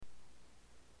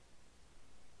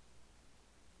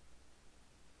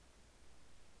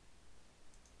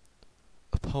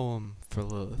Poem for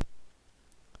Lillith.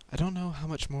 I don't know how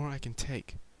much more I can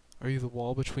take. Are you the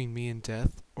wall between me and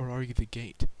death, or are you the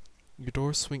gate? Your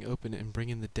doors swing open and bring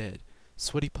in the dead.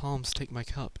 Sweaty palms take my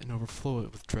cup and overflow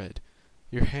it with dread.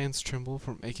 Your hands tremble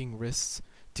from aching wrists.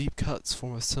 Deep cuts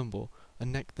form a symbol, a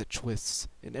neck that twists,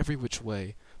 in every which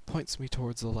way, points me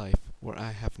towards a life where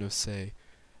I have no say.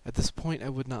 At this point I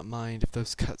would not mind if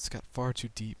those cuts got far too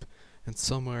deep, and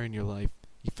somewhere in your life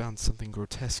you found something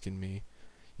grotesque in me.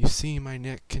 You see, my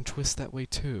neck can twist that way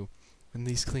too, and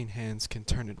these clean hands can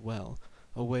turn it well,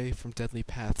 away from deadly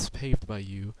paths paved by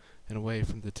you, and away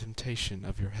from the temptation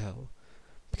of your hell.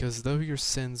 Because though your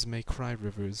sins may cry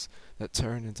rivers that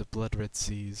turn into blood-red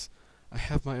seas, I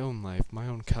have my own life, my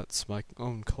own cuts, my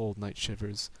own cold night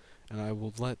shivers, and I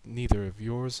will let neither of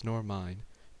yours nor mine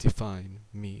define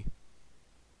me.